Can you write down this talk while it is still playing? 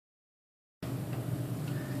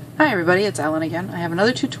Hi everybody, it's Ellen again. I have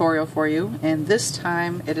another tutorial for you, and this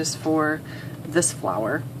time it is for this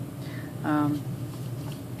flower.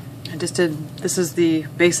 This is the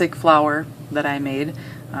basic flower that I made.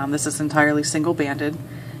 This is entirely single banded.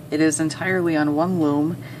 It is entirely on one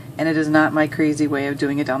loom, and it is not my crazy way of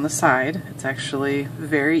doing it down the side. It's actually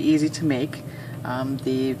very easy to make.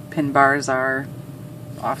 The pin bars are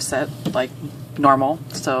offset like normal,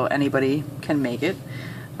 so anybody can make it.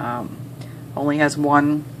 Only has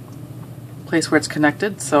one place where it's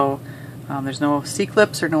connected, so there's no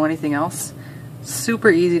C-clips or no anything else. Super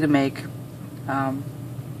easy to make.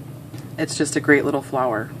 It's just a great little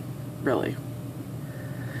flower, really.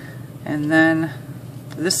 And then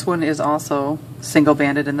this one is also single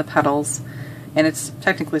banded in the petals, and it's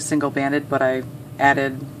technically single banded, but I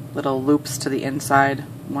added little loops to the inside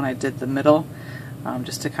when I did the middle,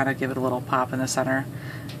 just to kind of give it a little pop in the center.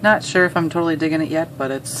 Not sure if I'm totally digging it yet,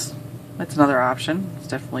 but it's another option. It's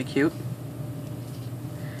definitely cute.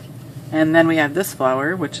 And then we have this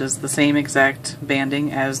flower, which is the same exact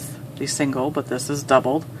banding as the single, but this is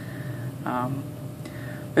doubled.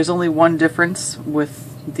 There's only one difference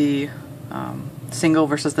with the single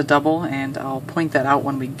versus the double, and I'll point that out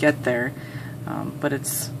when we get there. But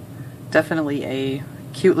it's definitely a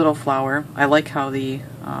cute little flower. I like how the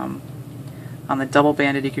on the double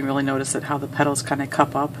banded you can really notice how the petals kind of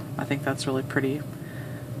cup up. I think that's really pretty.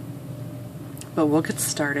 But we'll get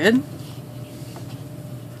started.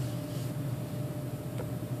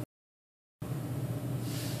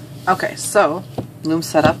 Okay, so loom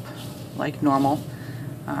setup like normal.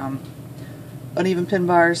 Uneven pin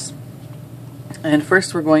bars, and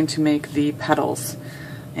first we're going to make the petals,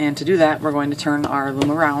 and to do that we're going to turn our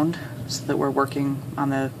loom around so that we're working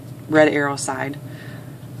on the red arrow side,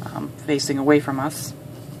 facing away from us.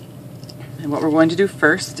 And what we're going to do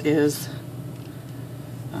first is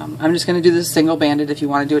I'm just going to do this single banded. If you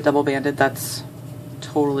want to do it double banded, that's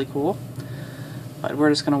totally cool, but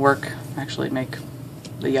we're just going to make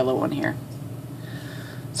the yellow one here.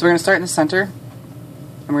 So we're going to start in the center,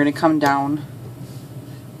 and we're going to come down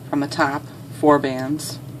from the top 4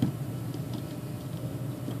 bands.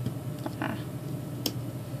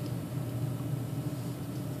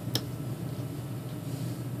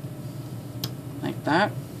 Like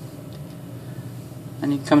that.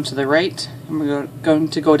 And you come to the right, and we're going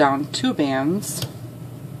to go down 2 bands.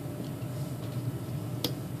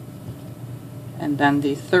 And then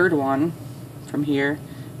the third one from here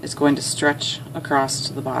is going to stretch across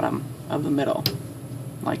to the bottom of the middle,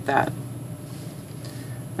 like that.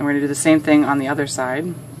 And we're going to do the same thing on the other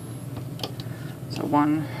side. So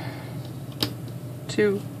 1,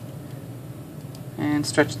 2, and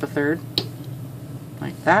stretch the third,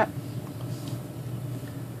 like that.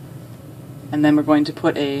 And then we're going to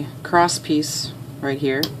put a cross piece right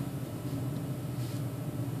here,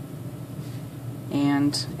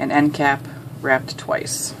 and an end cap wrapped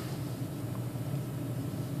twice.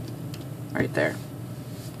 Right there.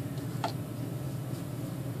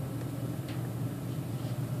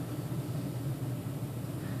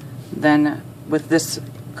 Then with this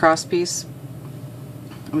cross piece,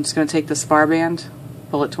 I'm just going to take this far band,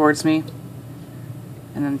 pull it towards me,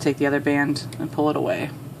 and then take the other band and pull it away.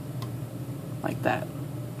 Like that.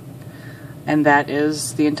 And that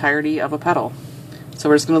is the entirety of a petal. So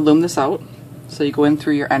we're just going to loom this out. So you go in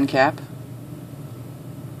through your end cap,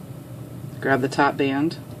 grab the top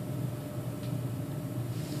band,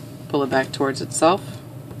 pull it back towards itself,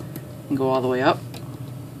 and go all the way up.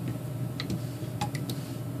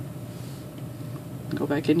 Go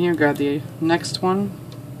back in here, grab the next one,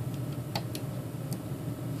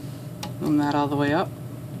 loom that all the way up,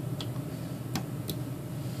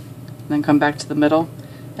 and then come back to the middle.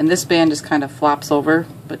 And this band just kind of flops over,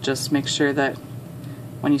 but just make sure that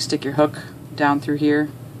when you stick your hook down through here,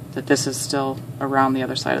 that this is still around the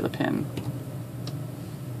other side of the pin.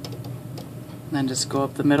 And then just go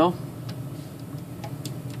up the middle,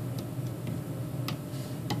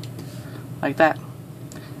 like that.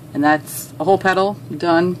 And that's a whole petal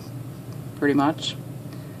done, pretty much.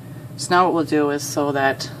 So now what we'll do is, so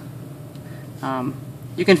that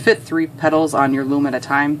you can fit 3 petals on your loom at a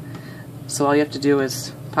time, so all you have to do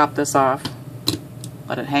is pop this off,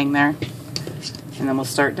 let it hang there, and then we'll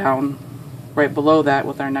start down right below that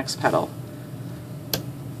with our next petal.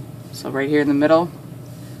 So right here in the middle,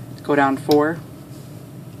 go down 4,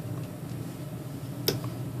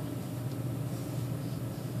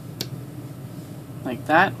 like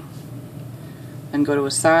that, and go to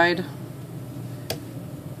a side,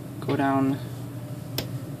 go down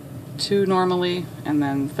 2 normally, and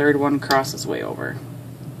then third one crosses way over.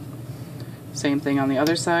 Same thing on the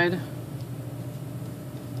other side,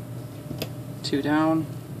 2 down,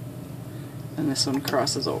 and this one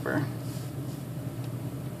crosses over.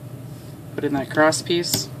 Put in that cross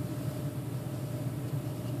piece.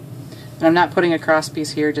 And I'm not putting a cross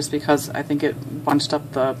piece here just because I think it bunched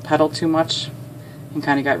up the petal too much and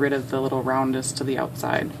kind of got rid of the little roundness to the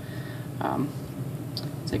outside. So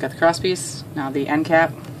you got the cross piece, now the end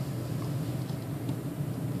cap,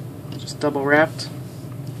 just double wrapped.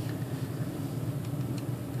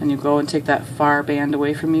 And you go and take that far band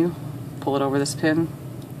away from you, pull it over this pin,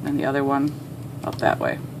 and the other one up that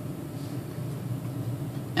way.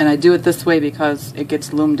 And I do it this way because it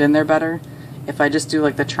gets loomed in there better. If I just do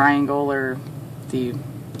like the triangle or the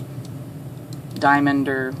diamond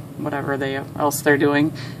or whatever else they're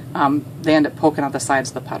doing, they end up poking out the sides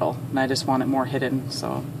of the petal, and I just want it more hidden,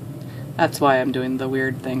 so that's why I'm doing the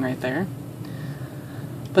weird thing right there.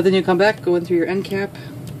 But then you come back, go in through your end cap,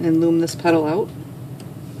 and loom this petal out.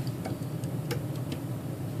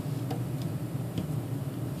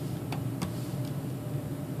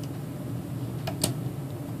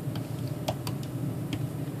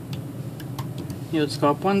 You'll just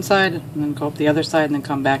go up one side, and then go up the other side, and then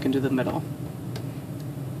come back and do the middle.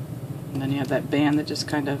 And then you have that band that just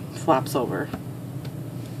kind of flops over.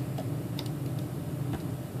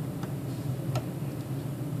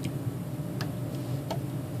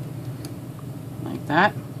 Like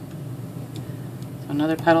that. So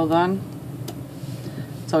another petal done.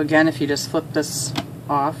 So again, if you just flip this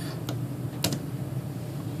off,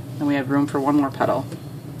 then we have room for one more petal.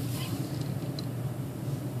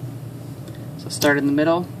 So start in the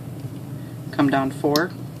middle, come down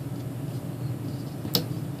 4.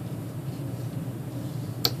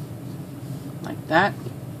 Like that.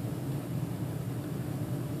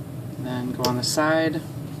 And then go on the side,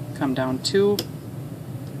 come down 2,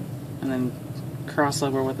 and then cross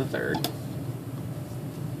over with a 3rd.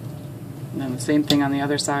 And then the same thing on the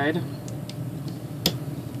other side.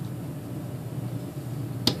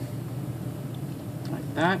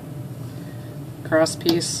 Like that. Cross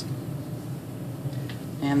piece.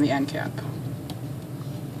 And the end cap.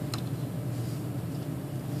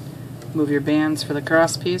 Move your bands for the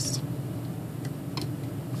cross piece.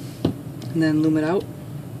 And then loom it out.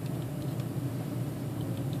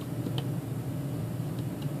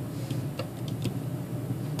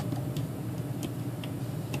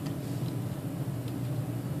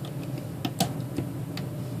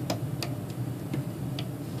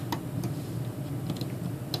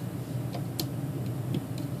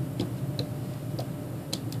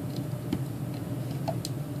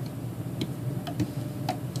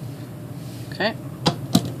 Okay,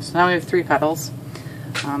 so now we have 3 petals.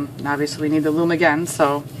 And obviously we need the loom again,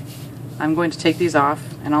 so I'm going to take these off,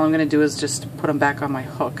 and all I'm going to do is just put them back on my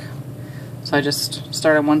hook. So I just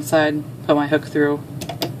start on one side, put my hook through,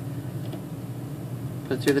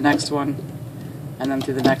 put it through the next one, and then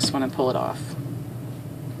through the next one and pull it off.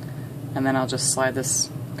 And then I'll just slide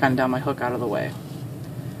this kind of down my hook out of the way.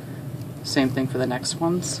 Same thing for the next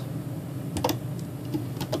ones.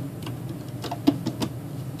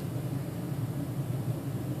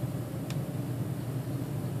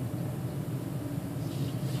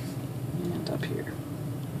 Up here.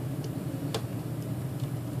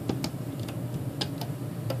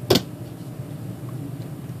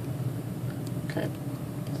 Okay,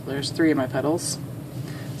 so there's 3 of my petals.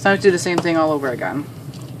 So I have to do the same thing all over again.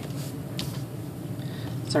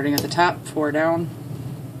 Starting at the top, 4 down.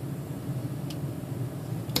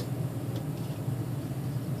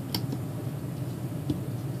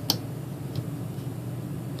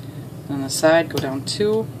 On the side, go down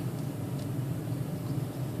 2.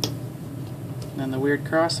 Then the weird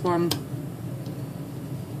cross one.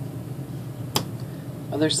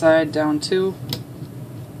 Other side, down 2.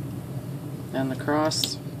 Then the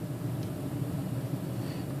cross.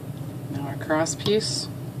 Now our cross piece.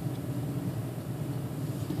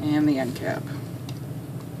 And the end cap.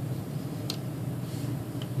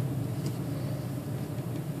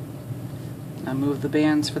 Now move the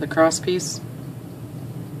bands for the cross piece.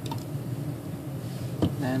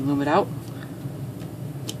 Then loom it out.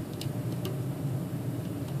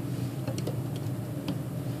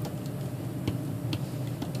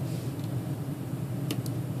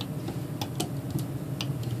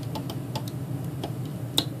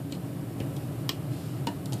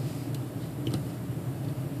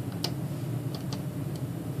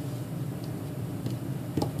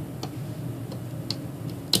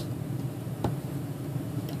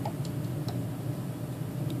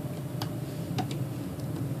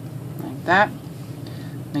 That.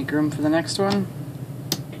 Make room for the next one.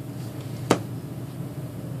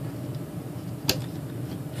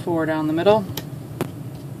 4 down the middle.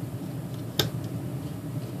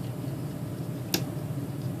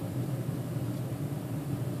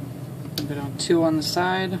 Go down 2 on the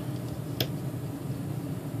side,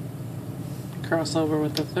 cross over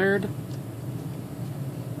with the third,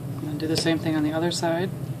 and then do the same thing on the other side.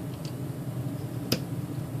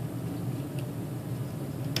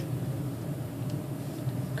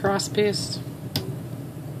 Cross piece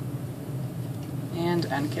and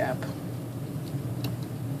end cap.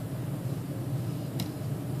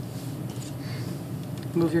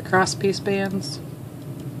 Move your cross piece bands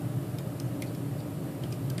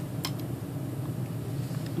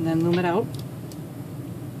and then loom it out.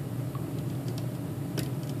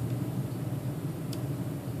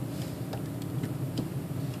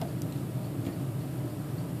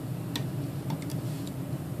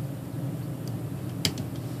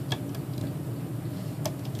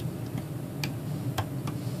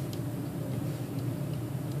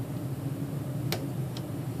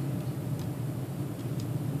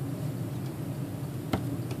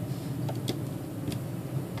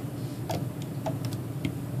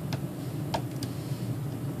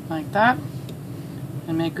 Like that,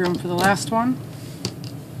 and make room for the last one.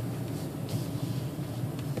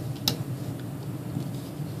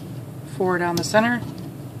 Four down the center,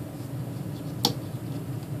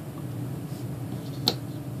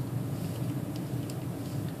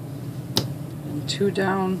 and 2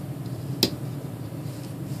 down.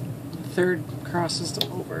 The third crosses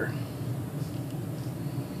over.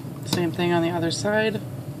 Same thing on the other side,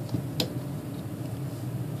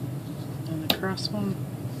 and the cross one.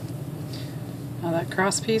 Now that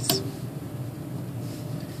cross piece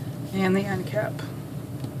and the end cap,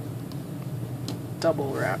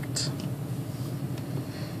 double wrapped.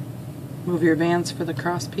 Move your bands for the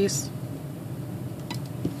cross piece,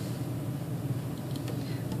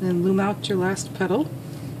 and then loom out your last petal.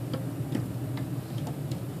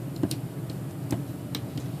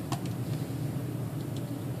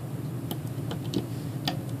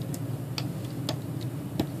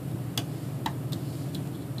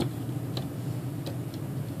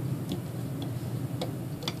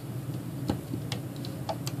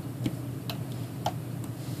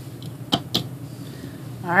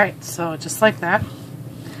 Alright, so just like that.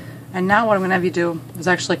 And now what I'm going to have you do is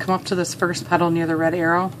actually come up to this first petal near the red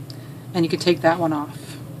arrow, and you can take that one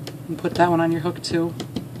off and put that one on your hook too.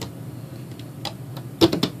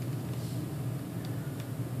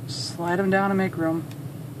 Slide them down and make room.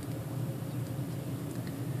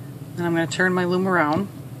 Then I'm going to turn my loom around,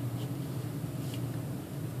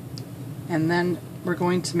 and then we're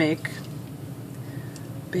going to make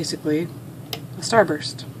basically a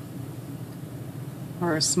starburst,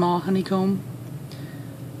 or a small honeycomb.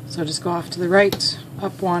 So just go off to the right,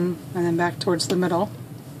 up one, and then back towards the middle.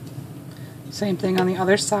 Same thing on the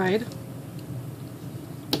other side.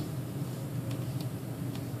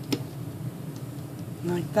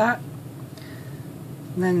 Like that.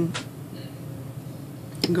 And then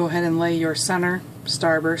you can go ahead and lay your center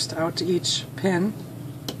starburst out to each pin.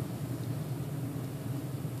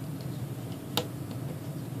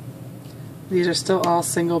 These are still all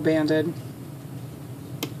single banded.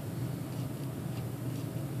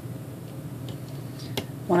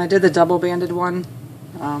 When I did the double banded one,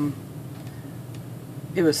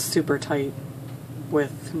 it was super tight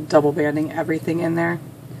with double banding everything in there,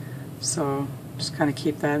 so just kind of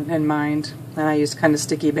keep that in mind. And I used kind of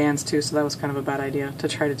sticky bands too, so that was kind of a bad idea to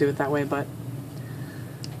try to do it that way, but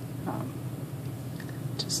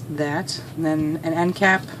just that. And then an end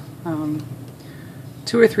cap,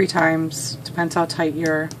 2 or 3 times, depends how tight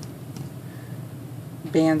your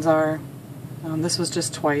bands are. This was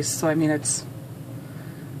just twice, so I mean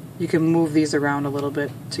you can move these around a little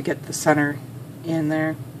bit to get the center in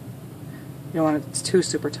there. You don't want it too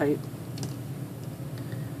super tight.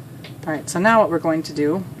 Alright, so now what we're going to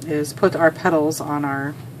do is put our petals on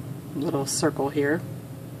our little circle here,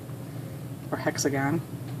 or hexagon.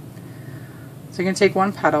 So you're going to take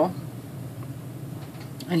one petal,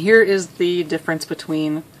 and here is the difference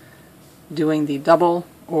between doing the double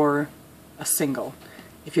or a single.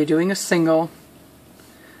 If you're doing a single,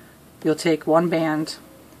 you'll take one band,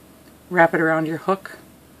 wrap it around your hook,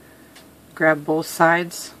 grab both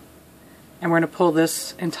sides, and we're going to pull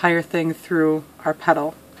this entire thing through our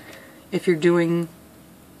petal. If you're doing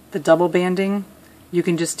the double banding, you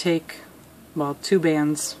can just take, well, 2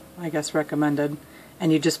 bands, I guess recommended,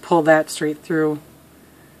 and you just pull that straight through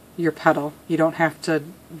your petal. You don't have to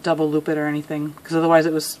double loop it or anything, because otherwise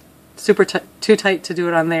it was super too tight to do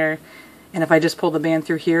it on there, and if I just pulled the band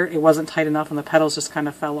through here, it wasn't tight enough and the petals just kind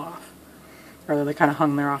of fell off. Or they kind of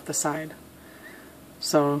hung there off the side.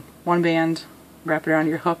 So one band, wrap it around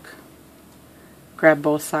your hook, grab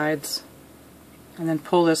both sides, and then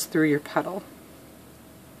pull this through your petal.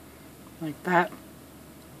 Like that.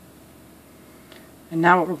 And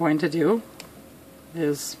now what we're going to do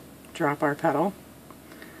is drop our petal.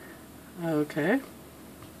 Okay.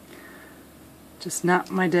 Just not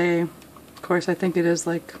my day. Of course, I think it is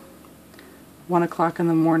like 1 o'clock in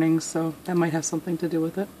the morning, so that might have something to do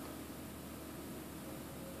with it.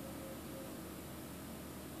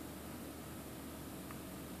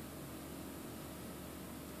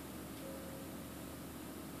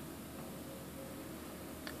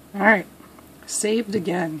 Alright, saved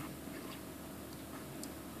again.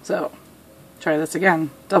 So, try this again.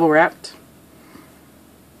 Double wrapped.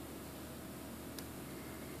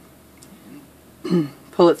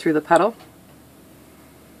 Pull it through the petal.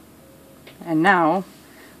 And now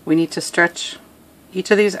we need to stretch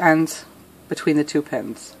each of these ends between the 2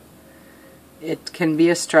 pins. It can be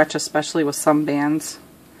a stretch, especially with some bands.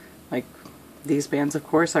 Like these bands, of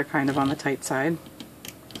course, are kind of on the tight side.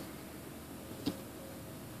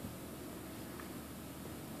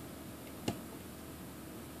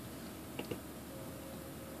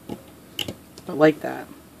 But like that.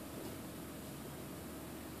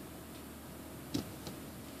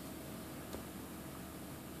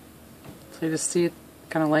 So you just see it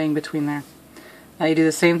kind of laying between there. Now you do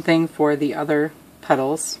the same thing for the other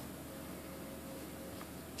petals.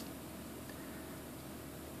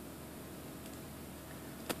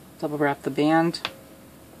 Double wrap the band,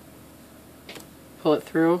 pull it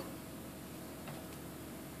through.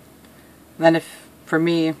 And then for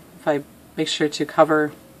me, if I make sure to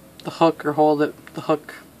cover the hook or hold the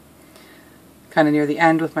hook kind of near the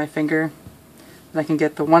end with my finger, then I can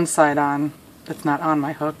get the one side on that's not on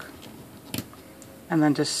my hook, and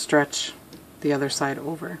then just stretch the other side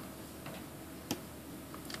over.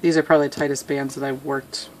 These are probably the tightest bands that I've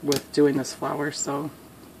worked with doing this flower, so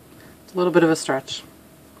it's a little bit of a stretch.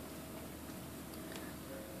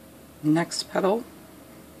 Next petal.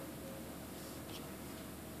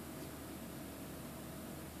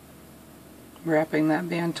 Wrapping that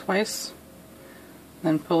band twice,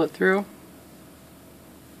 then pull it through.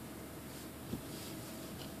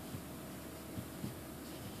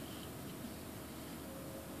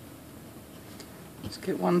 Just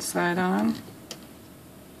get one side on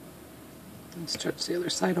and stretch the other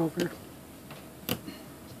side over.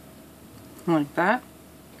 Like that.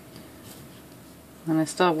 And I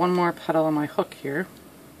still have one more petal on my hook here.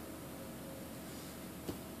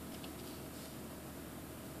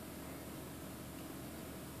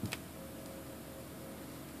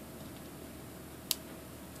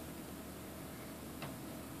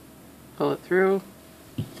 Pull it through.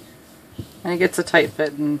 And it gets a tight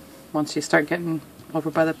fit and once you start getting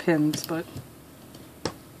over by the pins, but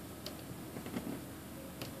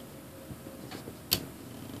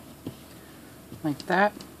like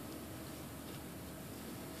that.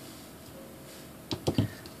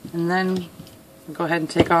 And then we'll go ahead and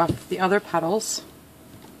take off the other petals.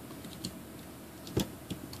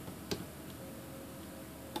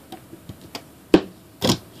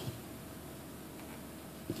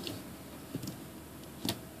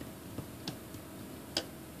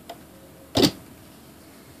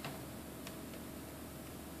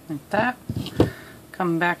 Like that.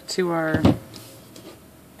 Come back to our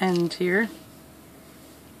end here.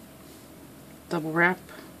 Double wrap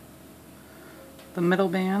the middle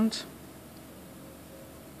band,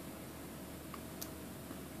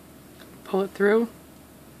 pull it through,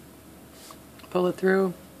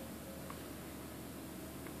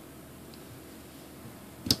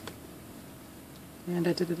 and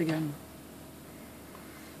I did it again.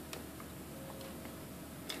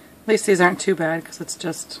 At least these aren't too bad because it's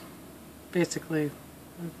just basically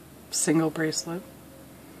a single bracelet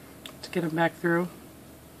to get them back through.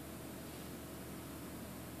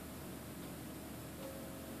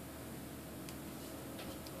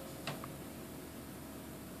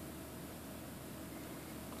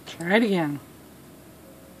 Try it again.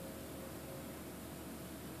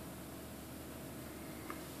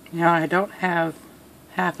 You know, I don't have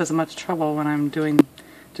half as much trouble when I'm doing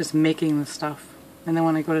just making the stuff. And then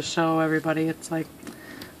when I go to show everybody, it's like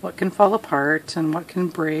what can fall apart and what can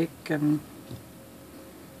break, and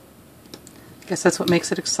I guess that's what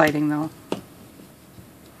makes it exciting though.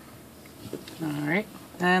 Alright,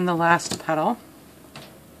 and the last petal.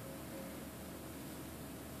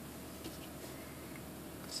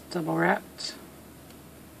 Double wrapped,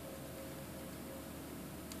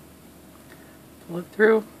 pull it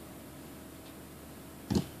through,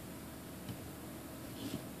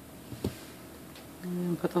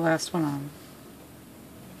 and put the last one on.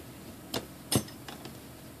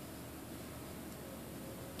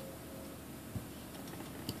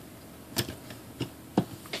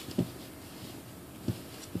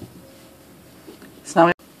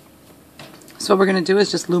 So So what we're going to do is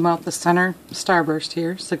just loom out the center starburst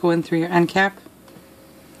here. So go in through your end cap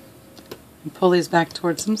and pull these back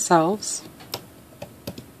towards themselves.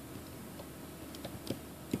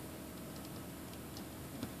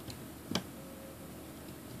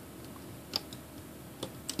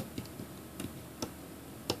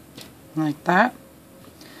 Like that.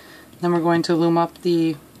 Then we're going to loom up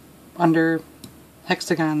the under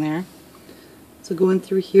hexagon there. So go in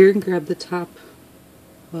through here and grab the top,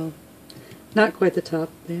 well, not quite the top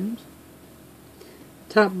band,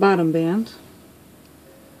 top bottom band,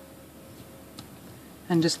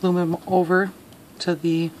 and just loom them over to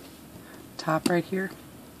the top right here.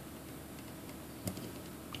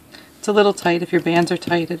 It's a little tight. If your bands are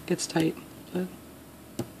tight, it gets tight. But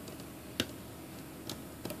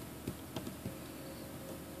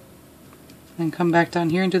and come back down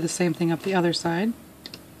here and do the same thing up the other side.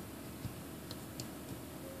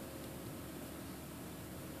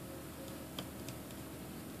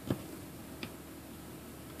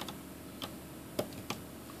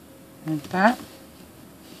 Like that.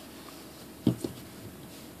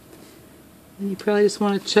 And you probably just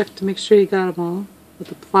want to check to make sure you got them all. With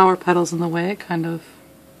the flower petals in the way, it kind of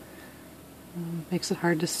makes it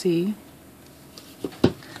hard to see.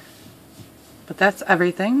 But that's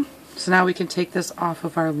everything. So now we can take this off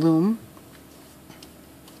of our loom.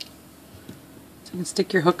 So you can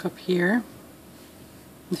stick your hook up here.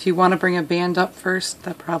 If you want to bring a band up first,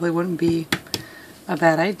 that probably wouldn't be a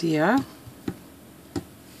bad idea.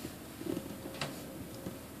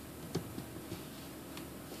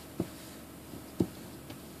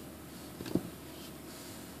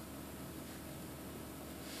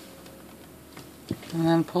 And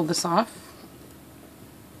then pull this off.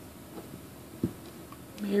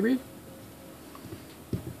 Maybe.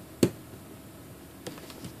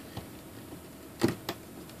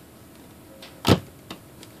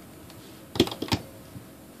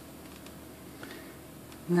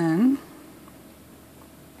 And then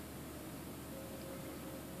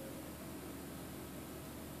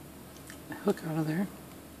hook out of there.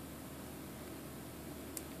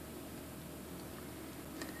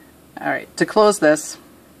 Alright, to close this,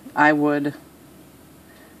 I would,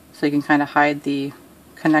 so you can kind of hide the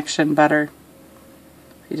connection better,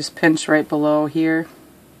 you just pinch right below here,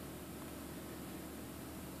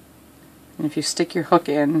 and if you stick your hook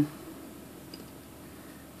in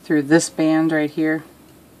through this band right here,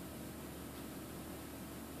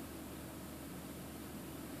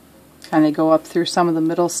 kind of go up through some of the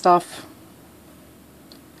middle stuff,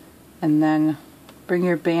 and then bring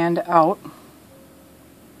your band out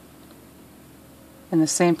in the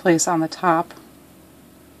same place on the top.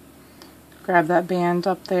 Grab that band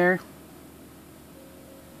up there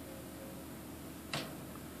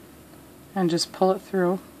and just pull it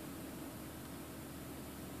through.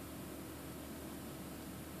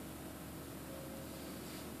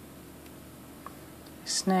 I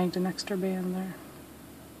snagged an extra band there.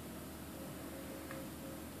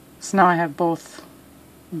 So now I have both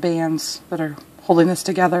bands that are holding this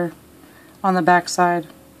together on the back side.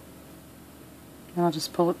 And I'll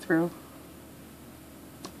just pull it through.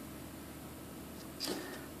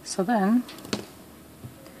 So then,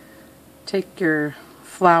 take your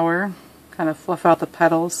flower, kind of fluff out the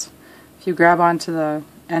petals. If you grab onto the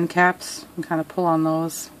end caps and kind of pull on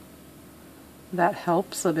those, that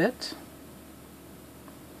helps a bit.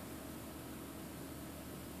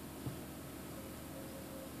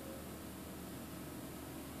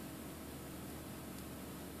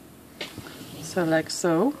 So like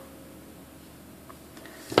so.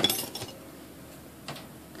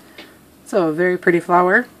 So a very pretty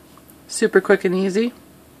flower, super quick and easy.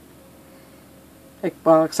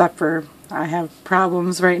 Well, except for I have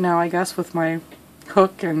problems right now, I guess, with my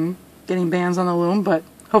hook and getting bands on the loom, but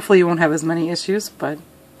hopefully you won't have as many issues. But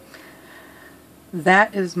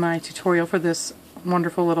that is my tutorial for this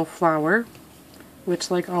wonderful little flower, which,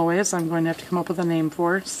 like always, I'm going to have to come up with a name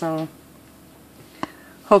for. So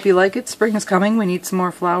hope you like it. Spring is coming. We need some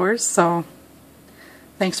more flowers. So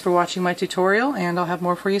thanks for watching my tutorial, and I'll have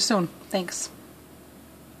more for you soon. Thanks.